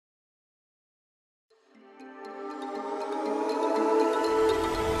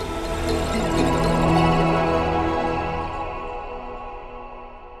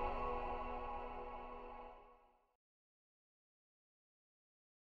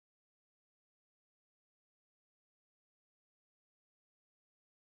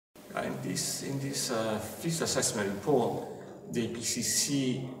In this risk assessment report, the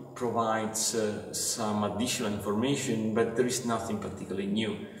IPCC provides some additional information, but there is nothing particularly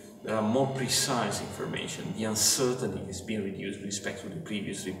new. There are more precise information. The uncertainty has been reduced with respect to the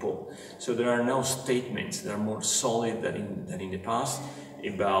previous report. So there are now statements that are more solid than in the past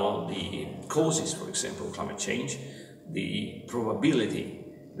about the causes, for example, of climate change, the probability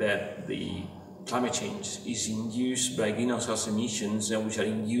that the climate change is induced by greenhouse gas emissions which are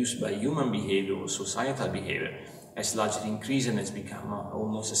induced by human behavior or societal behavior has largely increased and has become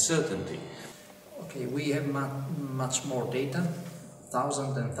almost a certainty. Okay, we have much more data.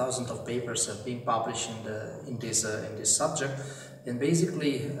 Thousands and thousands of papers have been published in this subject, and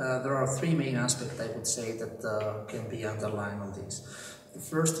basically there are three main aspects I would say that can be underlined on this. The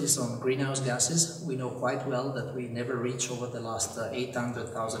first is on greenhouse gases. We know quite well that we never reach over the last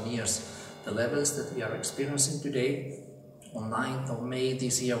 800,000 years the levels that we are experiencing today. On 9th of May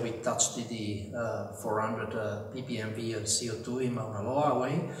this year we touched the 400 ppmv of CO2 in Mauna Loa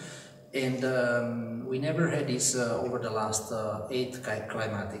way, and we never had this over the last 8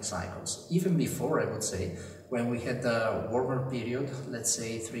 climatic cycles. Even before, I would say, when we had the warmer period, let's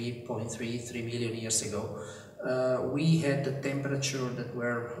say 3 million years ago, we had the temperature that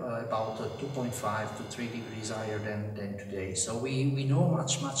were about 2.5 to 3 degrees higher than today. So we know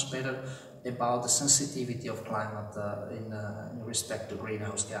much better about the sensitivity of climate in respect to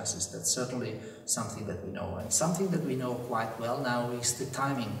greenhouse gases. That's certainly something that we know. And something that we know quite well now is the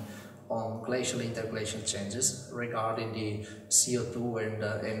timing on glacial interglacial changes regarding the CO2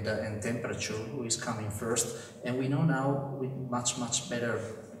 and temperature, who is coming first. And we know now with much better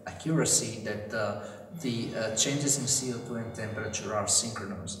accuracy that the changes in CO2 and temperature are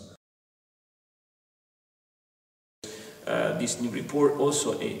synchronous. This new report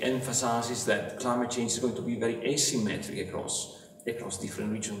also emphasizes that climate change is going to be very asymmetric across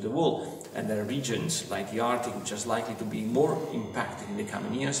different regions of the world, and there are regions like the Arctic which are likely to be more impacted in the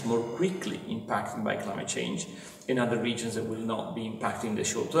coming years, more quickly impacted by climate change, and other regions that will not be impacted in the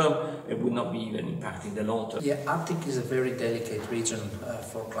short term and will not be even impacted in the long term. Yeah, Arctic is a very delicate region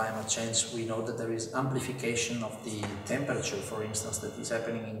for climate change. We know that there is amplification of the temperature, for instance, that is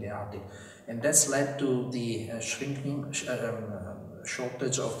happening in the Arctic, and that's led to the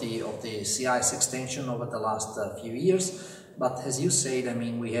shortage of the sea ice extension over the last few years. But as you said, I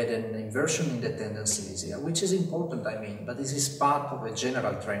mean, we had an inversion in the tendency this year, which is important, I mean, but this is part of a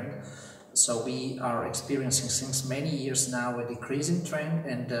general trend. So we are experiencing since many years now a decreasing trend,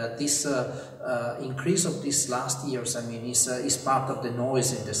 and this increase of these last years, I mean, is part of the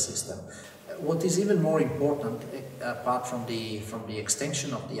noise in the system. What is even more important, apart from the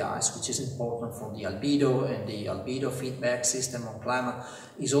extension of the ice, which is important for the albedo and the albedo feedback system on climate,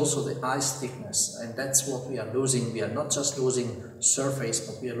 is also the ice thickness, and that's what we are losing. We are not just losing surface,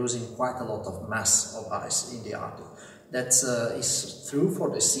 but we are losing quite a lot of mass of ice in the Arctic. That is true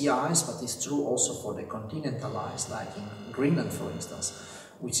for the sea ice, but it's true also for the continental ice, like in Greenland, for instance,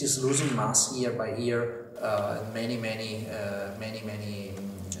 which is losing mass year by year, many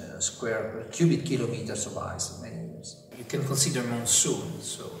square cubic kilometers of ice in many years. You can consider monsoon,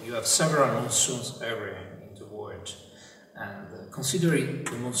 so you have several monsoons everywhere in the world, and considering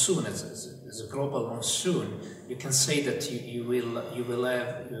the monsoon as a global monsoon, you can say that you will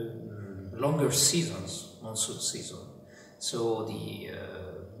have longer seasons, monsoon season. So the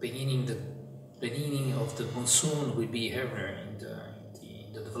beginning of the monsoon will be heavier in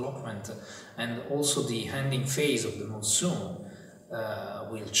the development, and also the ending phase of the monsoon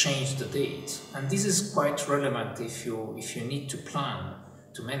will change the date. And this is quite relevant if you need to plan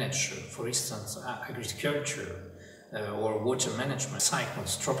to manage, for instance, agriculture or water management.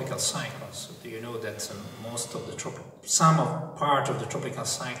 Cyclones, tropical cyclones. So do you know that part of the tropical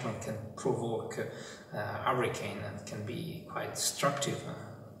cyclone can provoke hurricane and can be quite destructive,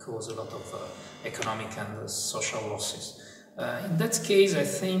 cause a lot of economic and social losses. In that case, I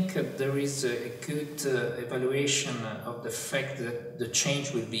think there is a good evaluation of the fact that the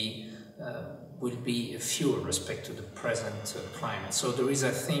change will be few with respect to the present climate. So there is,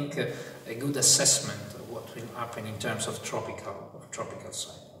 I think, a good assessment of what will happen in terms of tropical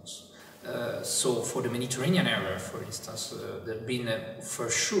cyclones. So for the Mediterranean area, for instance, there's been for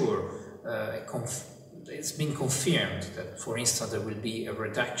sure it's been confirmed that, for instance, there will be a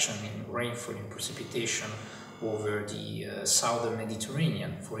reduction in rainfall and precipitation over the southern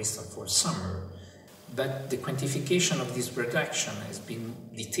Mediterranean, for instance, for summer. But the quantification of this reduction has been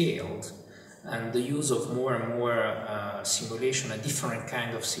detailed, and the use of more and more simulation, a different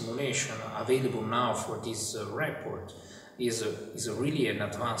kind of simulation available now for this report, is really an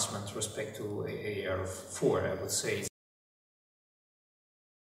advancement with respect to AR4, I would say.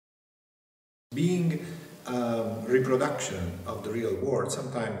 Being reproduction of the real world,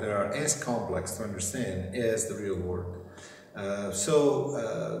 sometimes they are as complex to understand as the real world.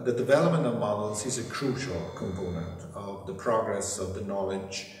 So the development of models is a crucial component of the progress of the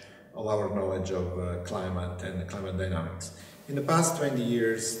knowledge, of our knowledge of climate and climate dynamics. In the past 20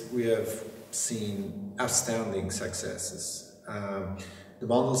 years, we have seen astounding successes. The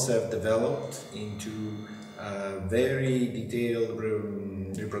models have developed into very detailed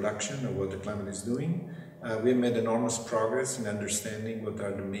reproduction of what the climate is doing. We have made enormous progress in understanding what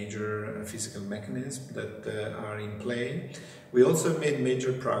are the major physical mechanisms that are in play. We also made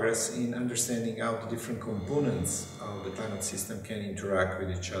major progress in understanding how the different components of the climate system can interact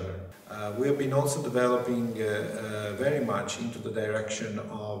with each other. We have been also developing very much into the direction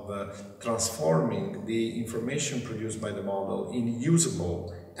of transforming the information produced by the model in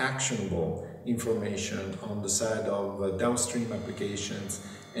usable, actionable information on the side of downstream applications,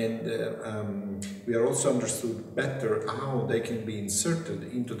 and we are also understood better how they can be inserted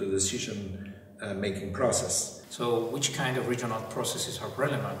into the decision-making process. So which kind of regional processes are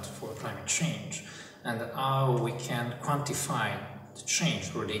relevant for climate change, and how we can quantify the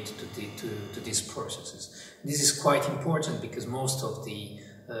change related to these processes. This is quite important because most of the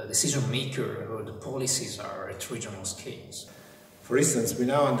decision maker or the policies are at regional scales. For instance, we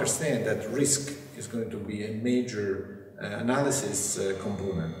now understand that risk is going to be a major analysis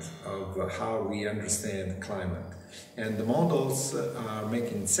component of how we understand climate. And the models are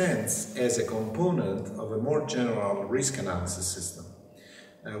making sense as a component of a more general risk analysis system.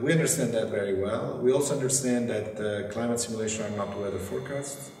 We understand that very well. We also understand that climate simulations are not weather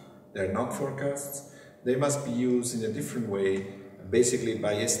forecasts. They're not forecasts. They must be used in a different way, basically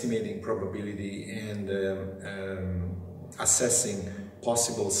by estimating probability and assessing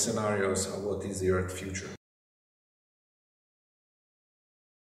possible scenarios of what is the Earth's future.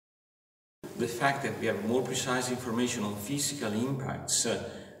 The fact that we have more precise information on physical impacts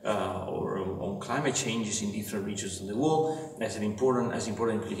or on climate changes in different regions of the world has an important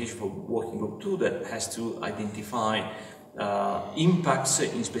implication for Working Group 2 that has to identify impacts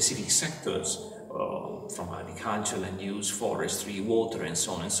in specific sectors from agriculture, land use, forestry, water, and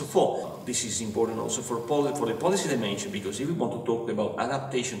so on and so forth. This is important also for the policy dimension, because if we want to talk about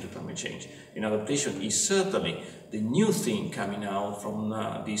adaptation to climate change, and adaptation is certainly the new thing coming out from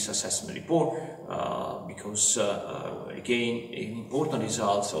this assessment report, because again, an important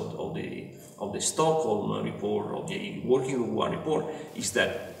result of the Stockholm report, of the Working Group 1 report, is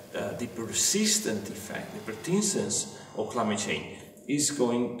that the persistent effect, the persistence of climate change is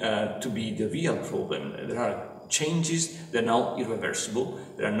going to be the real problem. There are changes that are now irreversible.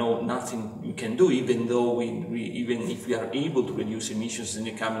 There are nothing we can do, even though even if we are able to reduce emissions in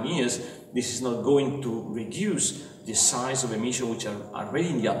the coming years, this is not going to reduce the size of emissions which are already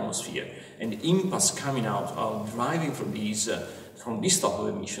in the atmosphere. And the impacts coming out deriving from this type of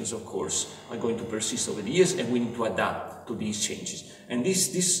emissions, of course, are going to persist over the years, and we need to adapt to these changes. And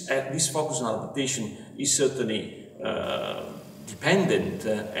this focus on adaptation is certainly dependent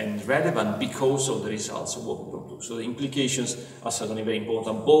and relevant because of the results of what we will do. So the implications are certainly very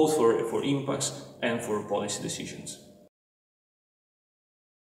important, both for impacts and for policy decisions.